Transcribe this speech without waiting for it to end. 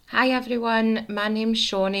Hi everyone, my name's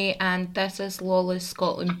Shawnee and this is Lawless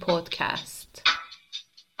Scotland podcast.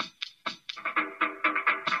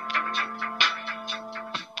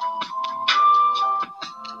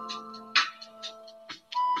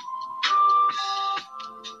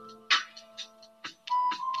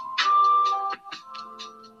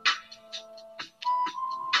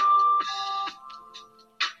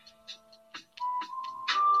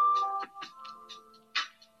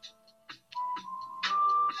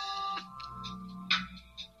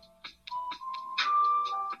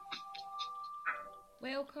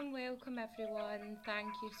 Welcome everyone. Thank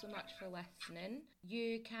you so much for listening.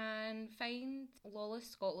 You can find Lawless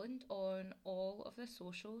Scotland on all of the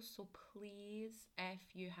socials, so please, if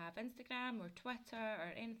you have Instagram or Twitter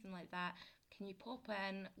or anything like that, can you pop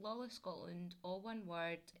in Lawless Scotland, all one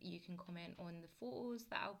word. You can comment on the photos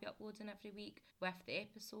that I'll be uploading every week with the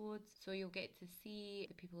episodes, so you'll get to see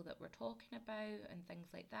the people that we're talking about and things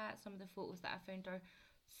like that. Some of the photos that I found are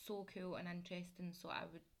so cool and interesting, so I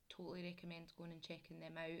would totally recommend going and checking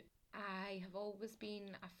them out. I have always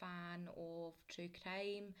been a fan of true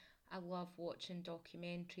crime. I love watching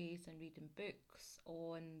documentaries and reading books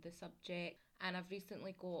on the subject, and I've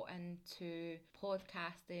recently got into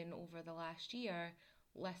podcasting over the last year,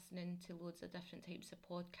 listening to loads of different types of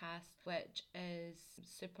podcasts, which is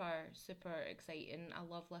super exciting. I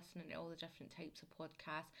love listening to all the different types of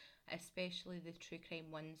podcasts, especially the true crime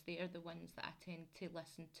ones. They are the ones that I tend to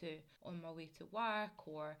listen to on my way to work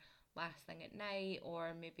or last thing at night,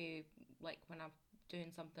 or maybe like when I'm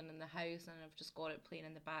doing something in the house and I've just got it playing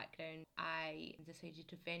in the background. I decided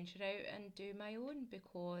to venture out and do my own,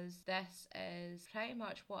 because this is pretty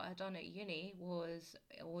much what I done at uni, was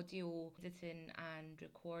audio editing and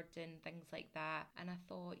recording, things like that. And I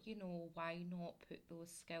thought, why not put those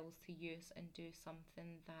skills to use and do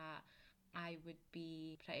something that I would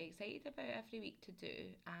be pretty excited about every week to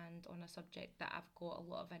do, and on a subject that I've got a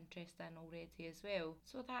lot of interest in already as well.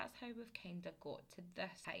 So that's how we've kind of got to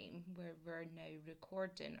this time where we're now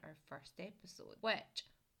recording our first episode, which,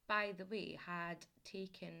 by the way, had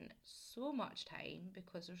taken so much time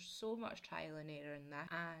because there's so much trial and error in that,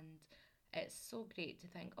 and it's so great to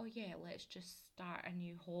think, oh yeah, let's just start a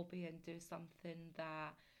new hobby and do something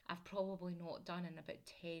that I've probably not done in about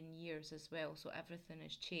 10 years as well, so everything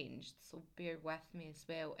has changed. So bear with me as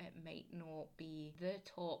well. It might not be the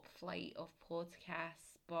top flight of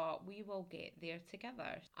podcasts, but we will get there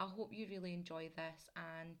together. I hope you really enjoy this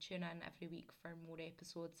and tune in every week for more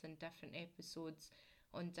episodes and different episodes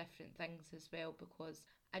on different things as well, because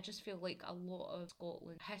I just feel like a lot of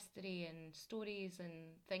Scotland history and stories and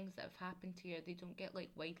things that have happened here, they don't get like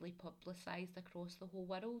widely publicised across the whole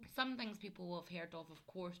world. Some things people will have heard of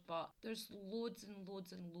course, but there's loads and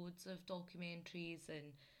loads and loads of documentaries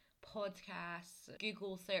and podcasts,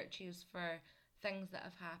 Google searches for things that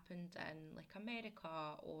have happened in like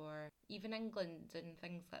America or even England and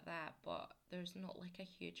things like that, but there's not like a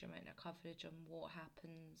huge amount of coverage on what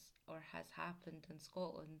happens or has happened in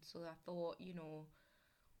Scotland. So I thought,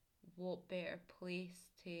 what better place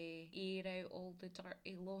to air out all the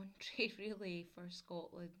dirty laundry really for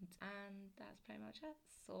Scotland, and that's pretty much it.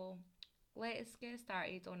 So let's get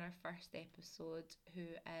started on our first episode, who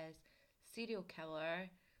is serial killer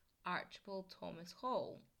Archibald Thomas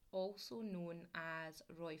Hall, also known as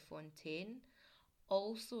Roy Fontaine,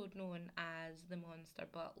 also known as the Monster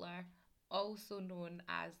Butler, also known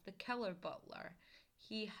as the Killer Butler.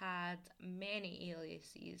 He had many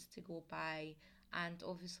aliases to go by, and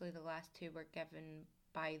obviously the last two were given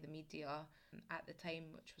by the media at the time,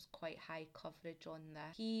 which was quite high coverage on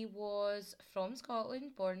this. He was from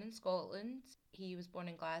Scotland, born in Scotland. He was born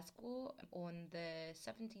in Glasgow on the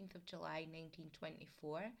 17th of July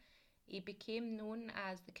 1924. He became known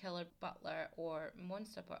as the Killer Butler or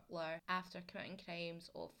Monster Butler after committing crimes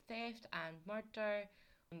of theft and murder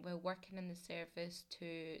while working in the service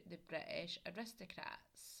to the British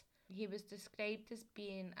aristocrats. He was described as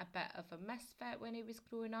being a bit of a misfit when he was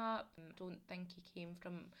growing up. I don't think he came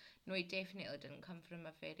from, no, he definitely didn't come from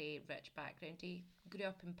a very rich background. He grew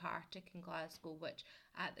up in Partick in Glasgow, which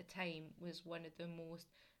at the time was one of the most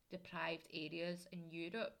deprived areas in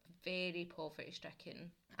Europe, very poverty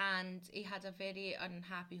stricken. And he had a very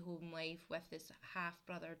unhappy home life with his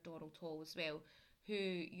half-brother Donald Hall as well, who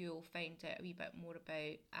you'll find out a wee bit more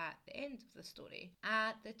about at the end of the story.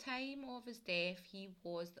 At the time of his death, he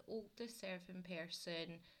was the oldest serving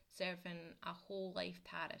person serving a whole life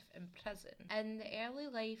tariff in prison. In the early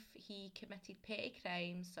life, he committed petty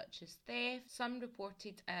crimes such as theft, some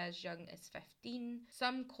reported as young as 15.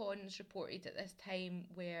 Some cons reported at this time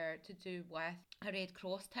were to do with a Red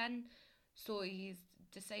Cross tin. So he's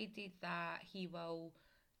decided that he will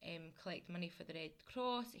collect money for the Red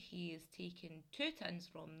Cross. He is taking 2 tins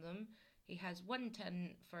from them. He has 1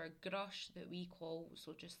 tin for grosh that we call,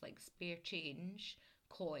 so just like spare change,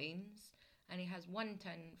 coins. And he has 1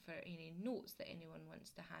 tin for any notes that anyone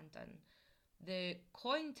wants to hand in. The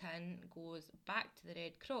coin tin goes back to the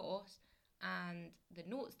Red Cross and the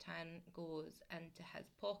notes tin goes into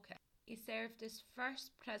his pocket. He served his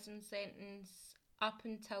first prison sentence up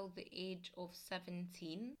until the age of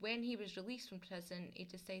 17. When he was released from prison, he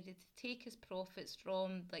decided to take his profits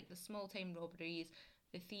from like the small time robberies,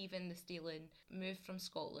 the thieving, the stealing, moved from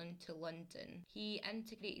Scotland to London. He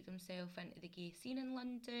integrated himself into the gay scene in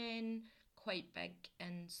London, quite big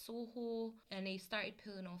in Soho, and he started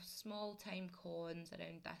pulling off small time cons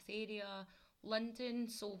around this area. London,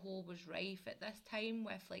 Soho was rife at this time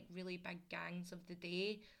with like really big gangs of the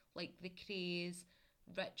day, like the Krays,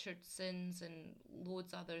 Richardsons and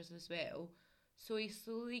loads others as well. So he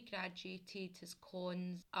slowly graduated his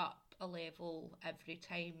cons up a level every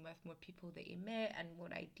time with more people that he met and more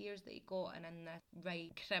ideas that he got, and in this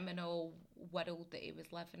right criminal world that he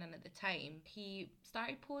was living in at the time. He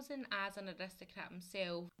started posing as an aristocrat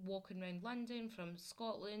himself, walking around London from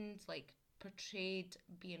Scotland, like portrayed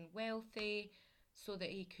being wealthy so that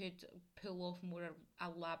he could pull off more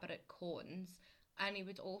elaborate cons. And he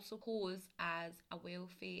would also pose as a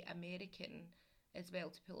wealthy American as well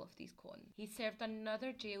to pull off these cons. He served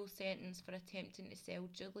another jail sentence for attempting to sell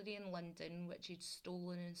jewellery in London, which he'd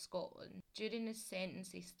stolen in Scotland. During his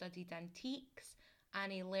sentence, he studied antiques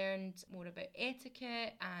and he learned more about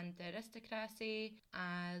etiquette and aristocracy,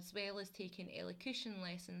 as well as taking elocution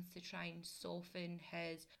lessons to try and soften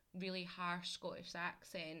his really harsh Scottish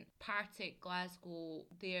accent. Partick, Glasgow,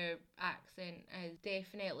 their accent is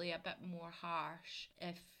definitely a bit more harsh.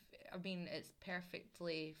 It's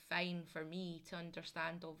perfectly fine for me to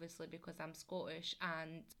understand, obviously, because I'm Scottish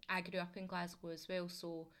and I grew up in Glasgow as well.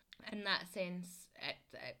 So in that sense,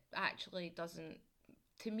 it actually doesn't,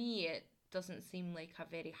 to me, it doesn't seem like a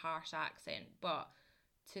very harsh accent, but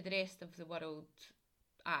to the rest of the world,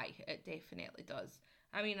 aye, it definitely does.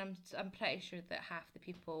 I mean, I'm pretty sure that half the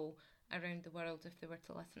people around the world, if they were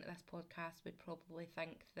to listen to this podcast, would probably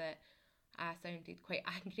think that I sounded quite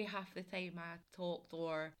angry half the time I talked,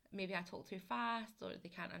 or maybe I talk too fast, or they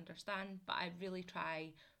can't understand. But I really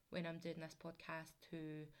try when I'm doing this podcast to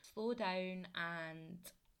slow down and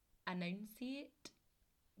enunciate,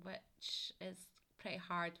 which is pretty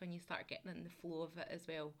hard when you start getting in the flow of it as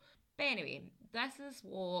well. But anyway, this is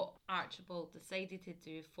what Archibald decided to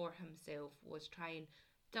do for himself, was try and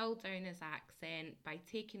dull down his accent by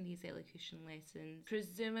taking these elocution lessons,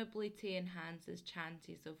 presumably to enhance his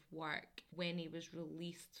chances of work when he was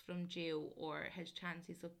released from jail, or his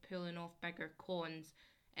chances of pulling off bigger cons.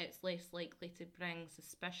 It's less likely to bring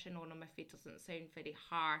suspicion on him if he doesn't sound very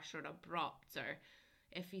harsh or abrupt, or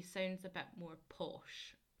if he sounds a bit more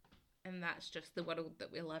posh. And that's just the world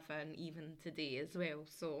that we live in even today as well,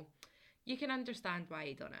 so you can understand why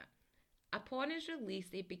he done it. Upon his release,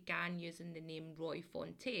 he began using the name Roy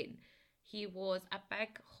Fontaine. He was a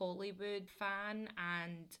big Hollywood fan,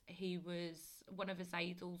 and one of his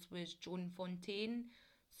idols was Joan Fontaine,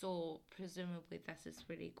 so presumably this is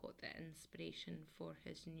where he got the inspiration for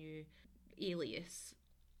his new alias.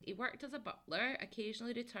 He worked as a butler,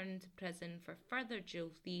 occasionally returned to prison for further jewel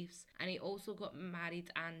thieves, and he also got married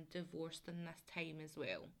and divorced in this time as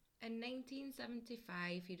well. In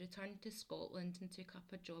 1975, he returned to Scotland and took up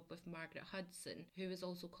a job with Margaret Hudson, who was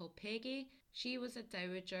also called Peggy. She was a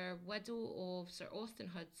dowager, widow of Sir Austin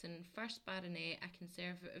Hudson, 1st Baronet, a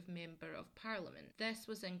Conservative Member of Parliament. This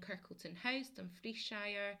was in Kirkleton House,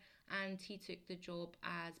 Dumfriesshire, and he took the job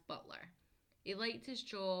as butler. He liked his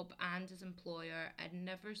job and his employer and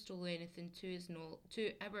never stole anything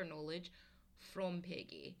to our knowledge from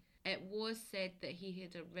Peggy. It was said that he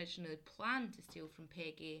had originally planned to steal from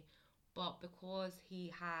Peggy, but because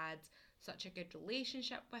he had such a good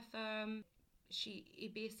relationship with him,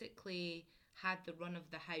 he basically had the run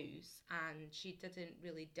of the house, and she didn't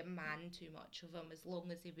really demand too much of him. As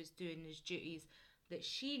long as he was doing his duties that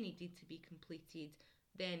she needed to be completed,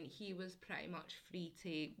 then he was pretty much free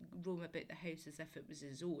to roam about the house as if it was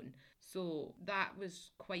his own. So that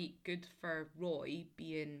was quite good for Roy,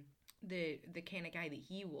 being the kind of guy that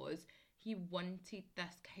he was. He wanted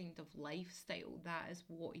this kind of lifestyle. That is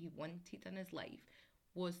what he wanted in his life,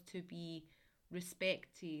 was to be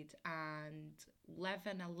respected and live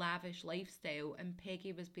in a lavish lifestyle, and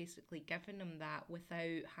Peggy was basically giving him that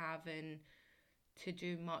without having to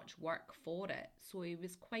do much work for it. So he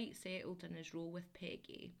was quite settled in his role with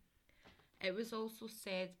Peggy. It was also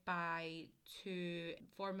said by 2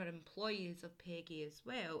 former employees of Peggy as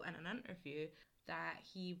well in an interview that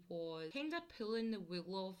he was kind of pulling the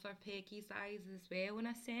wool over Peggy's eyes as well, in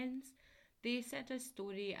a sense. They said a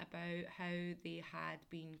story about how they had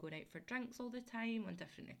been going out for drinks all the time on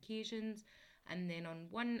different occasions, and then on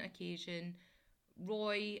one occasion,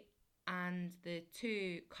 Roy and the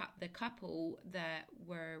couple that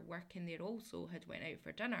were working there also had went out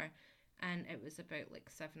for dinner, and it was about like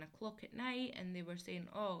 7 o'clock at night, and they were saying,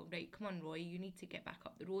 oh right, come on Roy, you need to get back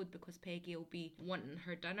up the road because Peggy will be wanting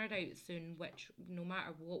her dinner out soon, which no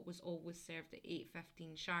matter what was always served at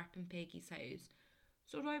 8:15 sharp in Peggy's house.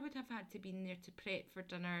 So Roy would have had to be in there to prep for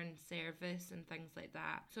dinner and service and things like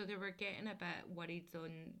that. So they were getting a bit worried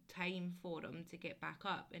on time for him to get back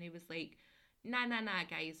up. And he was like, nah,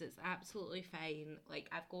 guys, it's absolutely fine. Like,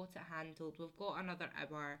 I've got it handled. We've got another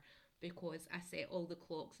hour because I set all the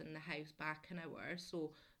clocks in the house back an hour.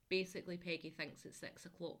 So basically Peggy thinks it's 6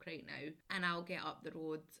 o'clock right now. And I'll get up the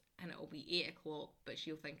road and it'll be 8 o'clock, but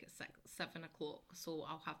she'll think it's 7 o'clock. So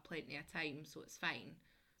I'll have plenty of time, so it's fine.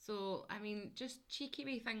 So, I mean, just cheeky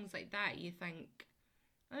wee things like that, you think,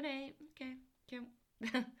 alright, okay,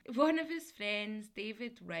 cool. One of his friends,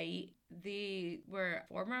 David Wright, they were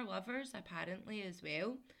former lovers apparently as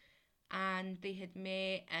well, and they had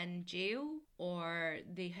met in jail, or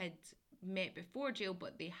they had met before jail,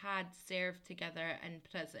 but they had served together in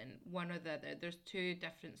prison, one or the other. There's two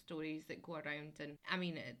different stories that go around, and I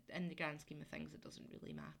mean, in the grand scheme of things, it doesn't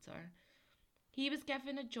really matter. He was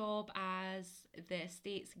given a job as the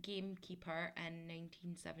estate's gamekeeper in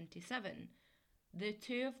 1977. The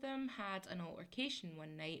two of them had an altercation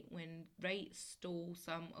one night when Wright stole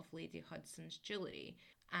some of Lady Hudson's jewellery,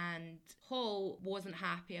 and Hall wasn't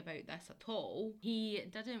happy about this at all. He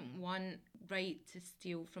didn't want Wright to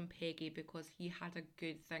steal from Peggy because he had a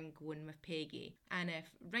good thing going with Peggy, and if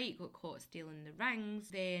Wright got caught stealing the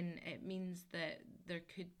rings, then it means that there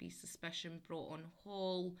could be suspicion brought on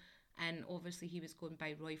Hall. And obviously he was going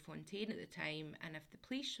by Roy Fontaine at the time, and if the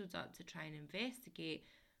police showed up to try and investigate,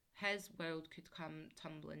 his world could come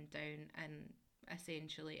tumbling down, and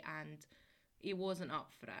essentially, and he wasn't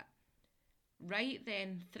up for it. Wright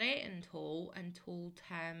then threatened Hall and told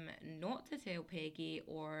him not to tell Peggy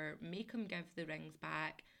or make him give the rings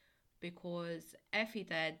back, because if he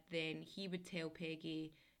did, then he would tell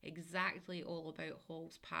Peggy exactly all about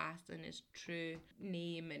Hall's past and his true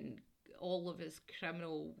name and all of his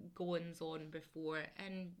criminal goings on before,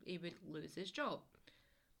 and he would lose his job.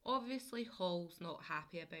 Obviously Hall's not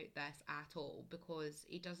happy about this at all because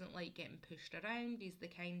he doesn't like getting pushed around. He's the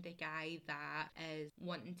kind of guy that is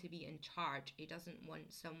wanting to be in charge. He doesn't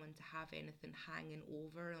want someone to have anything hanging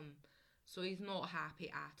over him, so he's not happy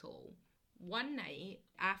at all. One night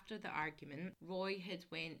after the argument, Roy had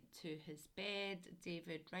went to his bed,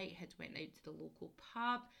 David Wright had went out to the local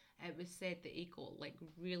pub. It was said that he got like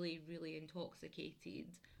really, really intoxicated.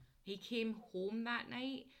 He came home that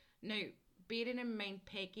night. Now, bearing in mind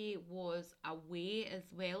Peggy was away as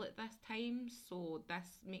well at this time, so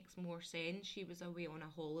this makes more sense. She was away on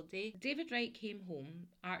a holiday. David Wright came home.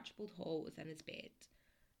 Archibald Hall was in his bed.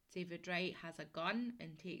 David Wright has a gun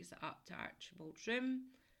and takes it up to Archibald's room.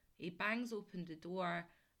 He bangs open the door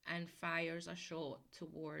and fires a shot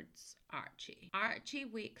towards Archie. Archie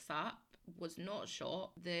wakes up, was not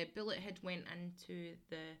shot. The bullet had went into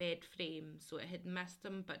the bed frame, so it had missed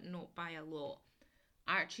him, but not by a lot.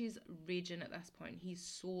 Archie's raging at this point. He's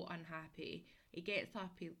so unhappy. He gets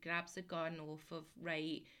up, he grabs the gun off of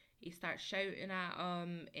Wright. He starts shouting at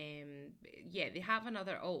him. They have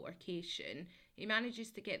another altercation. He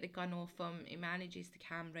manages to get the gun off him. He manages to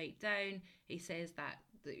calm Wright down. He says that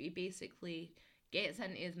he basically gets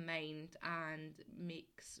into his mind and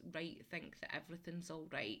makes Wright think that everything's all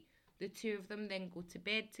right. The two of them then go to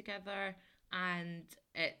bed together, and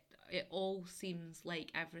it all seems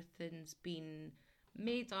like everything's been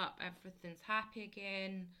made up, everything's happy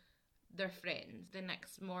again. They're friends. The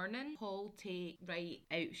next morning, Hall takes Wright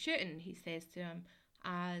out shooting. He says to him,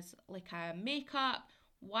 as like a make-up,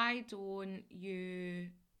 why don't you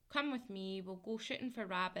come with me? We'll go shooting for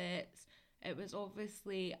rabbits. It was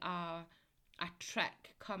obviously a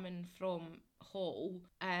trick coming from Hall,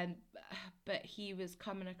 but he was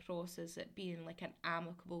coming across as it being like an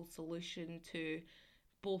amicable solution to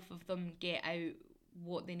both of them get out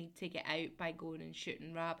what they need to get out by going and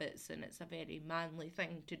shooting rabbits, and it's a very manly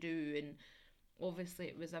thing to do, and obviously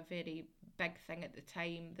it was a very big thing at the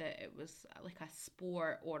time that it was like a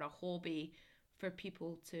sport or a hobby for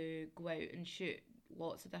people to go out and shoot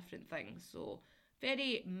lots of different things. So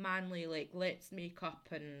very manly, like, let's make up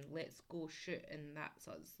and let's go shoot, and that's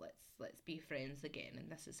us. Let's be friends again, and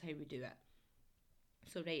this is how we do it.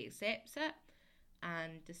 So Wright accepts it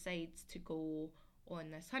and decides to go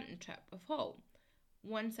on this hunting trip with Hall.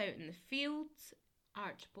 Once out in the fields,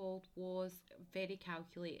 Archibald was very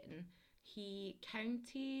calculating. He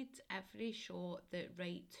counted every shot that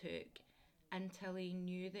Wright took until he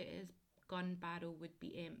knew that his gun barrel would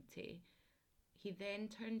be empty. He then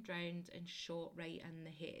turned round and shot Wright in the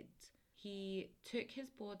head. He took his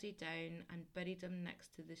body down and buried him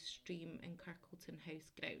next to the stream in Kirkleton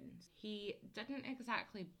House grounds. He didn't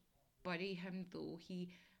exactly bury him though. He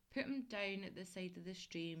put him down at the side of the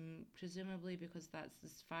stream, presumably because that's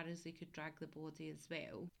as far as they could drag the body as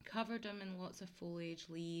well. Covered him in lots of foliage,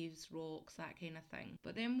 leaves, rocks, that kind of thing.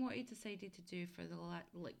 But then what he decided to do for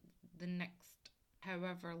the next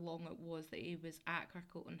however long it was that he was at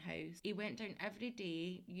Kirkleton House, he went down every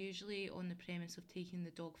day, usually on the premise of taking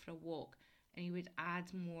the dog for a walk, and he would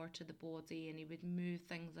add more to the body, and he would move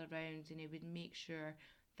things around, and he would make sure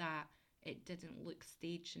that it didn't look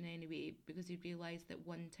staged in any way, because he realised that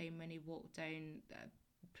one time when he walked down,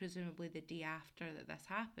 presumably the day after that this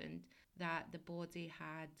happened, that the body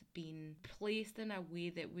had been placed in a way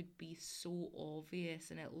that would be so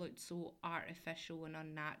obvious and it looked so artificial and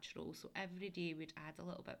unnatural. So every day we'd add a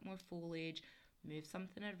little bit more foliage, move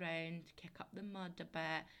something around, kick up the mud a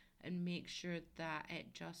bit, and make sure that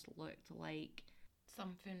it just looked like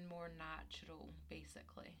something more natural,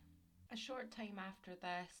 basically. A short time after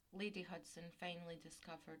this, Lady Hudson finally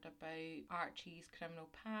discovered about Archie's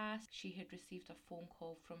criminal past. She had received a phone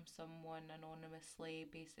call from someone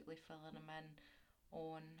anonymously, basically filling him in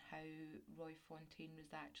on how Roy Fontaine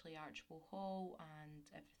was actually Archibald Hall and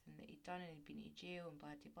everything that he'd done, and he'd been to jail and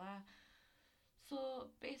blah blah blah.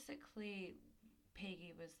 So basically,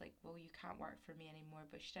 Peggy was like, well, you can't work for me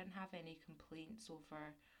anymore, but she didn't have any complaints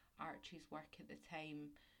over Archie's work at the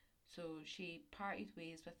time. So she parted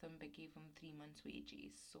ways with him but gave him 3 months'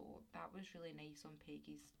 wages. So that was really nice on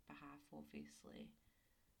Peggy's behalf, obviously.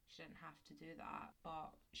 She didn't have to do that,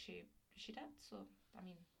 but she did, so I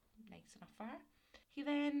mean, nice enough for her. He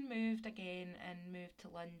then moved again and moved to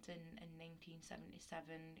London in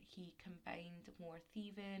 1977. He combined more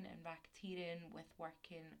thieving and racketeering with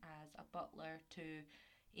working as a butler to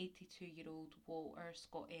 82-year-old Walter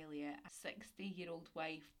Scott Elliot, a 60-year-old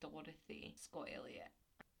wife Dorothy Scott Elliot.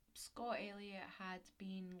 Scott Elliot had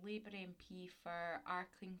been Labour MP for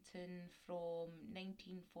Arklington from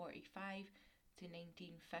 1945 to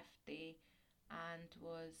 1950 and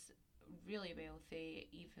was really wealthy,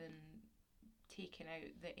 even taking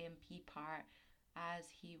out the MP part, as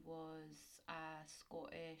he was a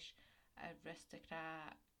Scottish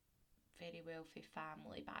aristocrat, very wealthy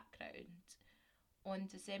family background. On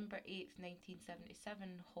December 8th,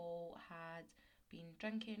 1977, Hall had been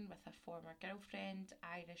drinking with a former girlfriend,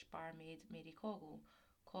 Irish barmaid Mary Coggle.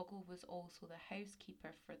 Coggle was also the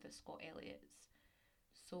housekeeper for the Scott Elliots.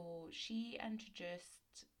 So she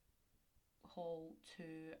introduced Hall to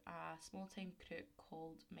a small-time crook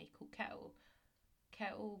called Michael Kittle.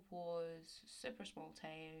 Kittle was super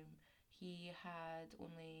small-time. He had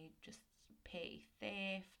only just petty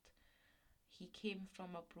theft. He came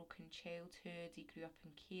from a broken childhood. He grew up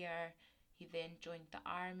in care. He then joined the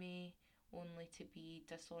army, only to be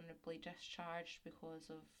dishonourably discharged because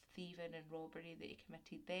of thieving and robbery that he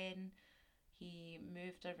committed then. He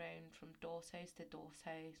moved around from doss house to doss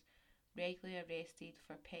house, regularly arrested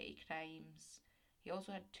for petty crimes. He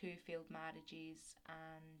also had 2 failed marriages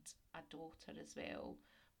and a daughter as well,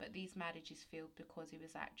 but these marriages failed because he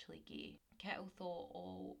was actually gay. Kittle thought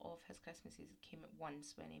all of his Christmases came at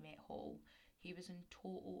once when he met Hall. He was in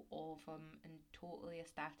total awe of him and totally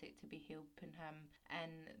ecstatic to be helping him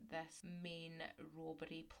in this main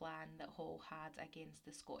robbery plan that Hall had against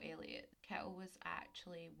the Scott Elliot. Kittle was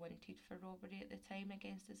actually wanted for robbery at the time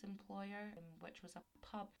against his employer, which was a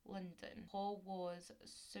pub, London. Hall was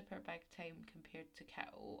super big time compared to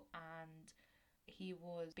Kittle, and he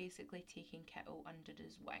was basically taking Kittle under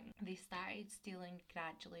his wing. They started stealing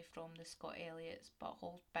gradually from the Scott Elliots, but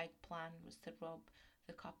Hall's big plan was to rob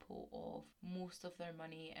the couple of most of their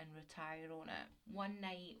money and retire on it. One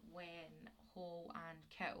night when Hall and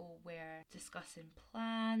Kittle were discussing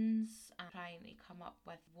plans and trying to come up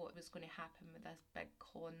with what was going to happen with this big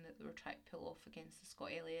con that they were trying to pull off against the Scott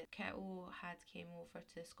Elliot, Kittle had came over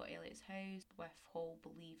to Scott Elliott's house with Hall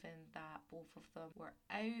believing that both of them were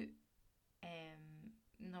out.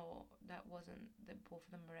 No, that wasn't that both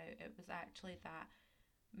of them were out. It was actually that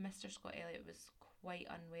Mr. Scott Elliot was quite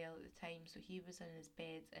unwell at the time, so he was in his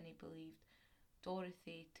bed and he believed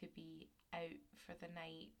Dorothy to be out for the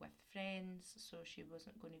night with friends, so she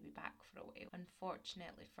wasn't going to be back for a while.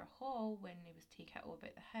 Unfortunately for Hall, when he was taking Kittle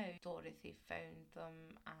about the house, Dorothy found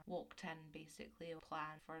them and walked in basically a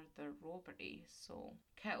plan for the robbery. So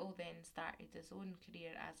Kittle then started his own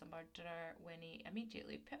career as a murderer when he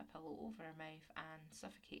immediately put a pillow over her mouth and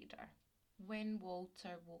suffocated her. When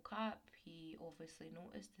Walter woke up, he obviously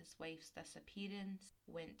noticed his wife's disappearance,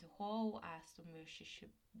 went to Hall, asked him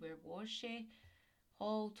where was she.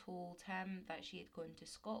 Hall told him that she had gone to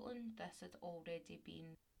Scotland. This had already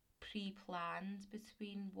been pre-planned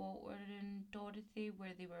between Walter and Dorothy,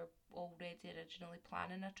 where they were already originally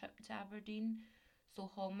planning a trip to Aberdeen. So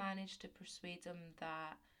Hall managed to persuade him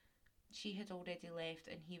that she had already left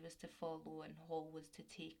and he was to follow, and Hall was to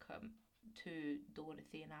take him to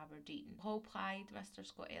Dorothy in Aberdeen. Hall plied Mr.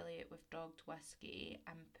 Scott Elliot with drugged whiskey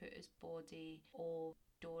and put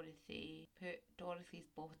Dorothy's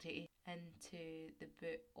body into the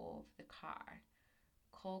boot of the car.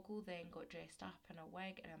 Coggle then got dressed up in a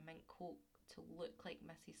wig and a mink coat to look like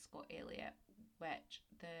Mrs. Scott Elliot, which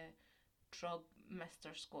the drug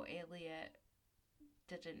Mr. Scott Elliot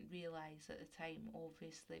didn't realise at the time,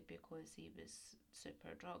 obviously, because he was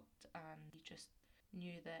super drugged and he just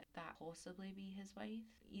knew that possibly be his wife.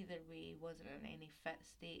 Either way, he wasn't in any fit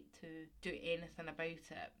state to do anything about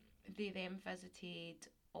it. They then visited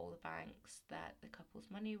all the banks that the couple's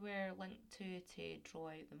money were linked to draw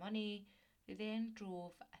out the money. They then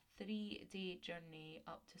drove a 3-day journey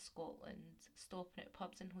up to Scotland, stopping at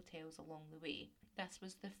pubs and hotels along the way. This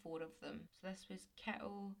was the 4 of them. So this was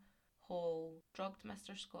Kittle, Hall, drugged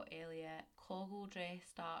Mr. Scott Elliot, Coggle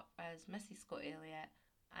dressed up as Mrs. Scott Elliot,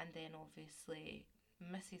 and then obviously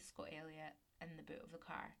Mrs. Scott Elliot in the boot of the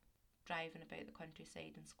car, driving about the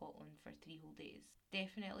countryside in Scotland for 3 whole days.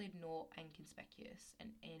 Definitely not inconspicuous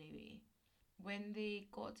in any way. When they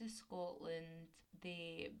got to Scotland,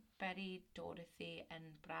 they buried Dorothy in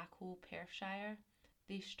Bracco, Perthshire.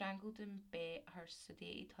 They strangled and beat her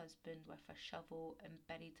sedated husband with a shovel and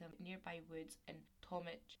buried him in nearby woods in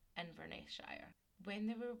Tomich, Inverness-shire. When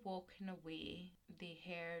they were walking away, they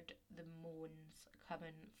heard the moans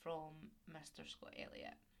coming from Mr. Scott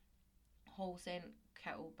Elliot. Hall sent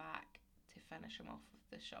Kittle back to finish him off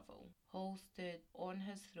with the shovel. Hall stood on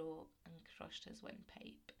his throat and crushed his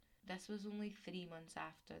windpipe. This was only 3 months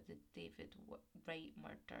after the David Wright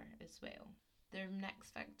murder as well. Their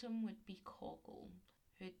next victim would be Coggle,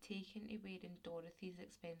 who had taken to wearing Dorothy's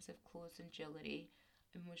expensive clothes and jewellery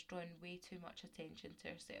and was drawing way too much attention to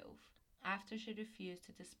herself. After she refused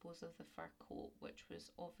to dispose of the fur coat, which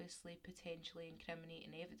was obviously potentially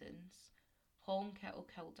incriminating evidence, Hall and Kittle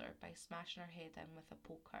killed her by smashing her head in with a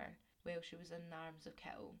poker while she was in the arms of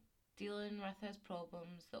Kittle. Dealing with his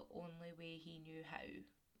problems the only way he knew how,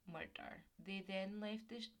 murder. They then left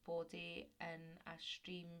the body in a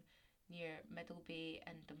stream near Middlebay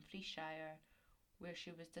in Dumfriesshire, where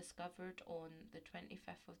she was discovered on the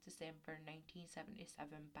 25th of December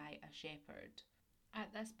 1977 by a shepherd.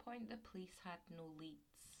 At this point, the police had no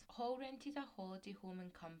leads. Hall rented a holiday home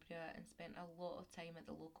in Cumbria and spent a lot of time at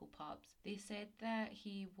the local pubs. They said that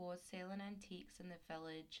he was selling antiques in the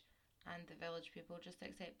village, and the village people just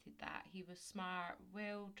accepted that. He was smart,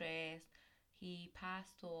 well dressed. He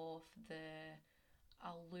passed off the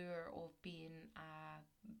allure of being a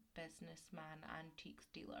businessman, antiques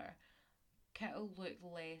dealer. Kittle looked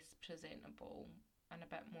less presentable and a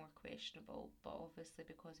bit more questionable, but obviously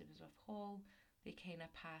because he was with Hall, they kind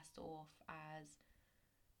of passed off as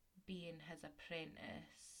being his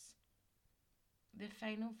apprentice. The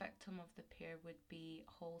final victim of the pair would be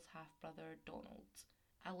Hall's half-brother Donald.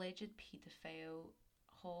 Alleged paedophile,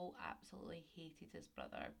 Hall absolutely hated his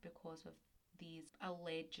brother because of these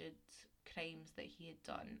alleged crimes that he had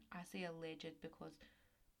done. I say alleged because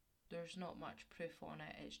there's not much proof on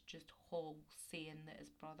it. It's just Hall saying that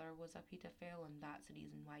his brother was a paedophile, and that's the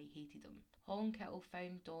reason why he hated him. Hall and Kittle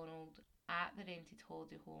found Donald at the rented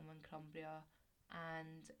holiday home in Cumbria,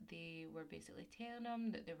 and they were basically telling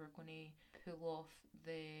him that they were going to pull off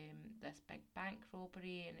this big bank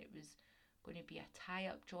robbery, and it was going to be a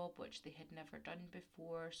tie-up job, which they had never done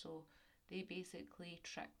before. So they basically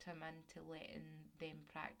tricked him into letting them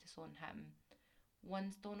practice on him.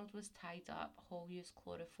 Once Donald was tied up, Hall used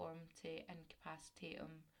chloroform to incapacitate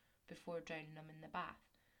him before drowning him in the bath.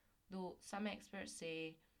 Though some experts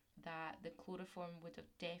say that the chloroform would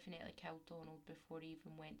have definitely killed Donald before he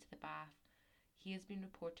even went to the bath. He has been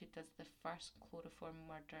reported as the first chloroform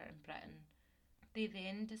murder in Britain. They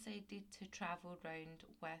then decided to travel round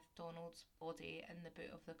with Donald's body in the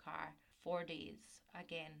boot of the car 4 days,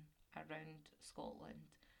 again around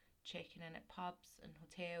Scotland, checking in at pubs and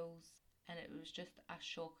hotels, and it was just a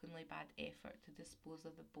shockingly bad effort to dispose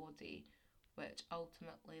of the body, which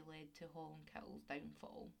ultimately led to Hall and Kittle's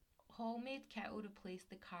downfall. Hall made Kittle replace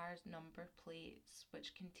the car's number plates,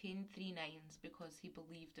 which contained 3 nines, because he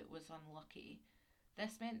believed it was unlucky.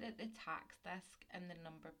 This meant that the tax disc and the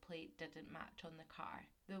number plate didn't match on the car.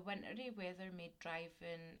 The wintry weather made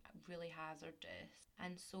driving really hazardous,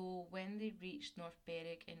 and so when they reached North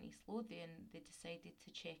Berwick in East Lothian, they decided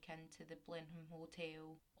to check into the Blenheim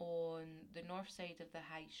Hotel on the north side of the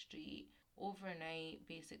high street overnight,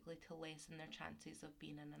 basically to lessen their chances of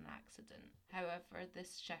being in an accident. However, the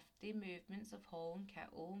shifty movements of Hall and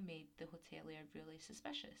Kittle made the hotelier really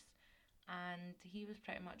suspicious, and he was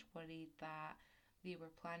pretty much worried that they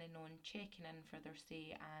were planning on checking in for their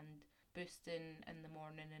stay and boosting in the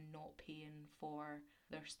morning and not paying for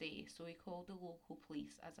their stay, so he called the local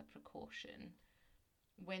police as a precaution.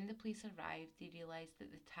 When the police arrived, they realised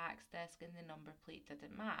that the tax disc and the number plate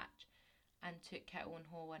didn't match, and took Kittle and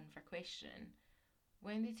Hall in for questioning.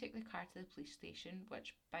 When they took the car to the police station,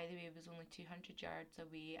 which by the way was only 200 yards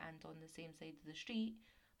away and on the same side of the street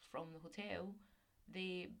from the hotel,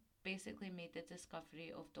 they basically made the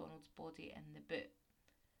discovery of Donald's body in the boot.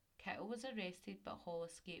 Kittle was arrested, but Hall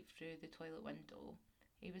escaped through the toilet window.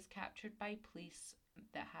 He was captured by police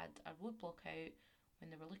that had a roadblock out when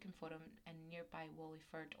they were looking for him in nearby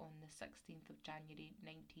Wallingford on the 16th of January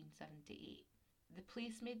 1978. The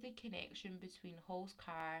police made the connection between Hall's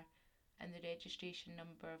car and the registration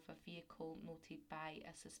number of a vehicle noted by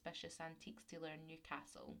a suspicious antiques dealer in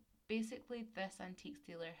Newcastle. Basically, this antiques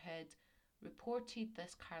dealer had reported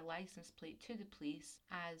this car license plate to the police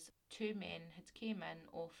as 2 men had came in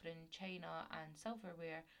offering china and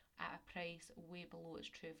silverware at a price way below its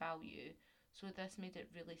true value, so this made it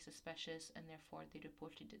really suspicious, and therefore they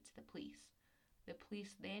reported it to the police. The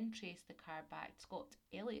police then traced the car back to Scott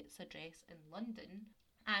Elliott's address in London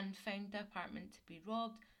and found the apartment to be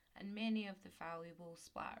robbed and many of the valuables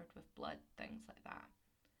splattered with blood, things like that.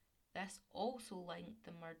 This also linked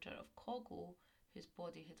the murder of Coggle, whose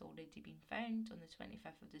body had already been found on the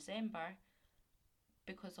 25th of December,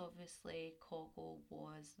 because obviously Coggle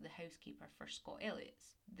was the housekeeper for Scott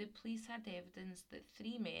Elliott's. The police had evidence that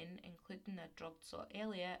 3 men, including a drugged Scott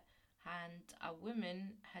Elliott and a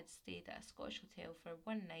woman, had stayed at a Scottish hotel for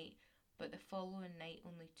 1 night, but the following night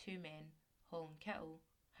only 2 men, Hall and Kittle,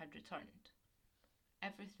 had returned.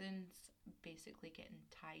 Everything's basically getting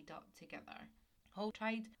tied up together. Hall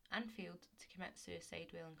tried and failed to commit suicide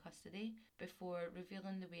while in custody before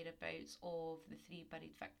revealing the whereabouts of the 3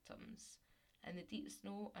 buried victims. In the deep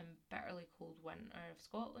snow and bitterly cold winter of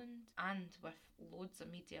Scotland, and with loads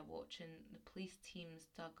of media watching, the police teams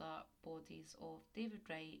dug up bodies of David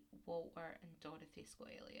Wright, Walter and Dorothy Scott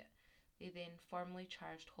Elliott. They then formally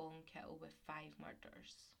charged Hall and Kittle with 5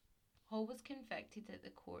 murders. Hall was convicted at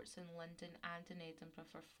the courts in London and in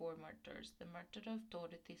Edinburgh for 4 murders. The murder of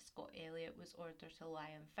Dorothy Scott Elliott was ordered to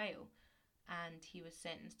lie on file, and he was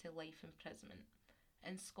sentenced to life imprisonment.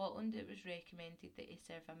 In Scotland, it was recommended that he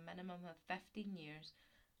serve a minimum of 15 years,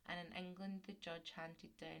 and in England, the judge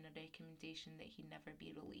handed down a recommendation that he never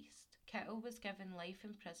be released. Kittle was given life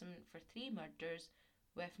imprisonment for 3 murders,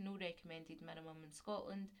 with no recommended minimum in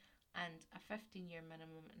Scotland and a 15-year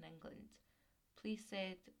minimum in England. Police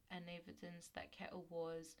said in evidence that Kittle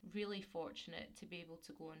was really fortunate to be able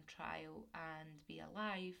to go on trial and be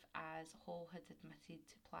alive, as Hall had admitted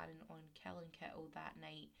to planning on killing Kittle that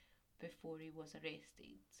night before he was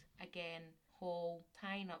arrested. Again, Hall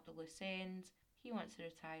tying up the loose ends. He wants to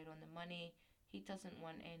retire on the money. He doesn't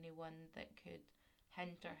want anyone that could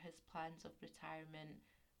hinder his plans of retirement.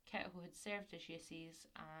 Kittle had served his uses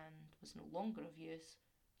and was no longer of use,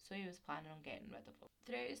 so he was planning on getting rid of him.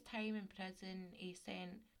 Throughout his time in prison, he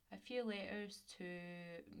sent a few letters to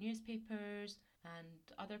newspapers and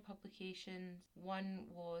other publications. One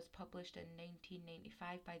was published in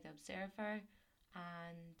 1995 by The Observer,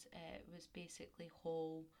 and it was basically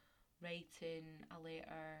Hall writing a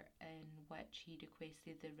letter in which he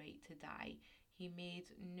requested the right to die. He made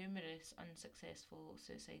numerous unsuccessful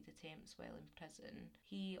suicide attempts while in prison.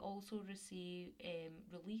 He also released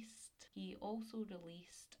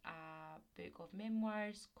a book of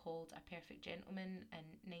memoirs called A Perfect Gentleman in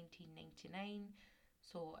 1999.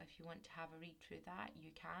 So if you want to have a read through that,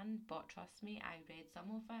 you can. But trust me, I read some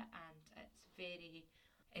of it and it's very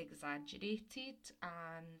exaggerated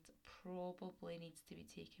and probably needs to be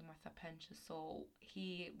taken with a pinch of salt.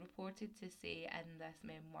 He reported to say in this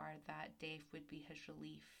memoir that death would be his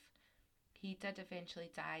relief. He did eventually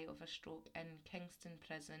die of a stroke in Kingston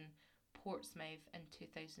Prison, Portsmouth in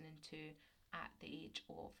 2002 at the age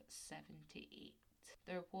of 78.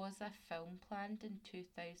 There was a film planned in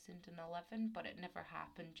 2011, but it never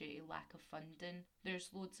happened due to lack of funding. There's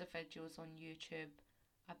loads of videos on YouTube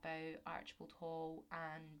about Archibald Hall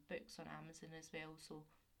and books on Amazon as well, so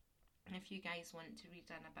if you guys want to read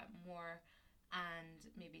in a bit more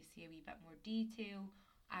and maybe see a wee bit more detail,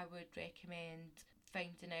 I would recommend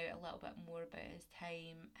finding out a little bit more about his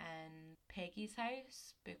time in Peggy's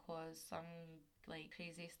house, because some like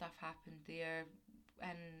crazy stuff happened there.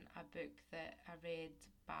 In a book that I read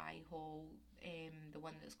by Hall, the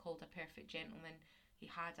one that's called A Perfect Gentleman, he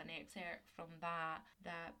had an excerpt from that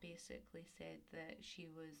basically said that she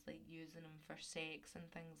was like using him for sex and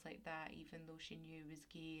things like that, even though she knew he was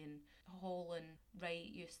gay. And Hall and Wright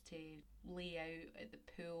used to lay out at the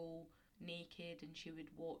pool naked and she would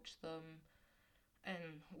watch them,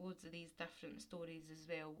 and loads of these different stories as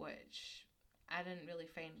well, which I didn't really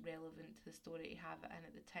find relevant to the story to have it in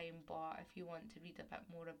at the time. But if you want to read a bit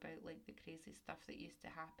more about like the crazy stuff that used to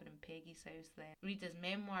happen in Peggy's house, then read his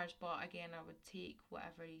memoirs. But again, I would take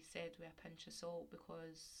whatever he said with a pinch of salt,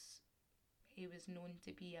 because he was known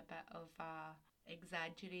to be a bit of a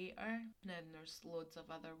exaggerator. And then there's loads of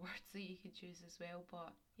other words that you could use as well.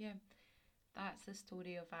 But yeah, that's the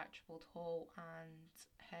story of Archibald Hall and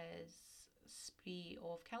his spree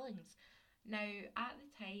of killings. Now, at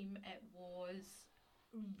the time, it was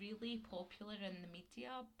really popular in the media,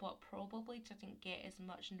 but probably didn't get as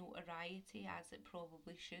much notoriety as it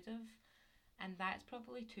probably should have. And that's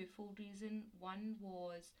probably twofold reason. One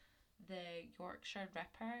was the Yorkshire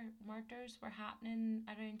Ripper murders were happening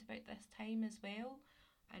around about this time as well.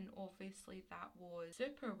 And obviously that was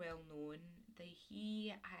super well known.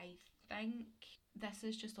 I think, this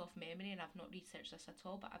is just off memory and I've not researched this at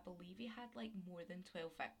all, but I believe he had like more than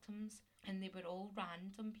 12 victims, and they were all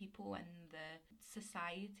random people in the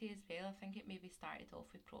society as well. I think it maybe started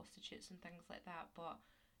off with prostitutes and things like that, but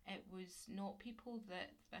it was not people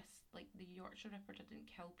that the Yorkshire Ripper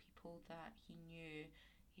didn't kill people that he knew.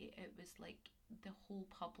 It was like the whole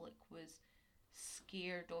public was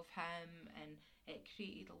scared of him, and it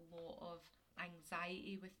created a lot of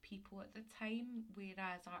anxiety with people at the time.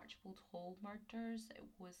 Whereas Archibald Hall murders, it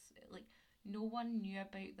was like no one knew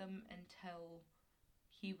about them until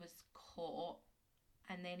he was caught,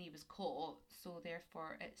 and then he was caught, so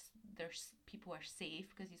therefore there's people are safe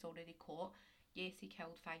because he's already caught. Yes, he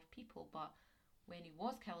killed 5 people, but when he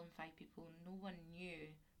was killing 5 people, no one knew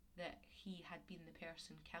that he had been the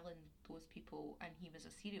person killing those people and he was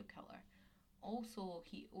a serial killer. Also,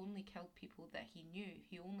 he only killed people that he knew.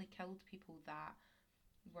 He only killed people that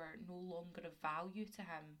were no longer of value to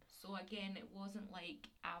him. So again, it wasn't like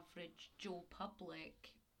average Joe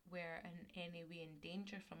public were in any way in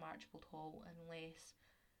danger from Archibald Hall, unless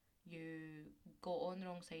you got on the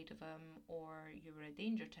wrong side of him, or you were a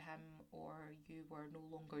danger to him, or you were no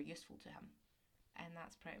longer useful to him. And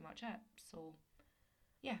that's pretty much it. So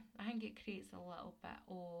yeah, I think it creates a little bit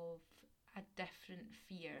of a different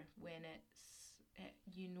fear when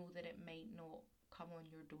you know that it might not come on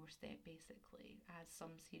your doorstep, basically, as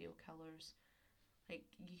some serial killers, like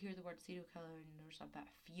you hear the word serial killer and there's a bit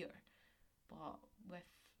of fear, but with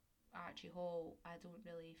Archie Hall I don't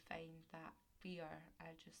really find that fear.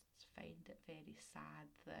 I just find it very sad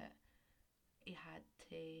that he had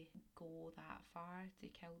to go that far to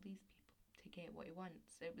kill these people to get what he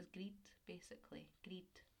wants. It was greed, basically,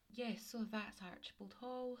 greed. Yes, so that's Archibald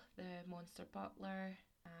Hall, the monster butler.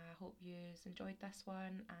 I hope you enjoyed this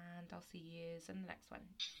one, and I'll see you in the next one.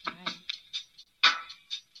 Bye.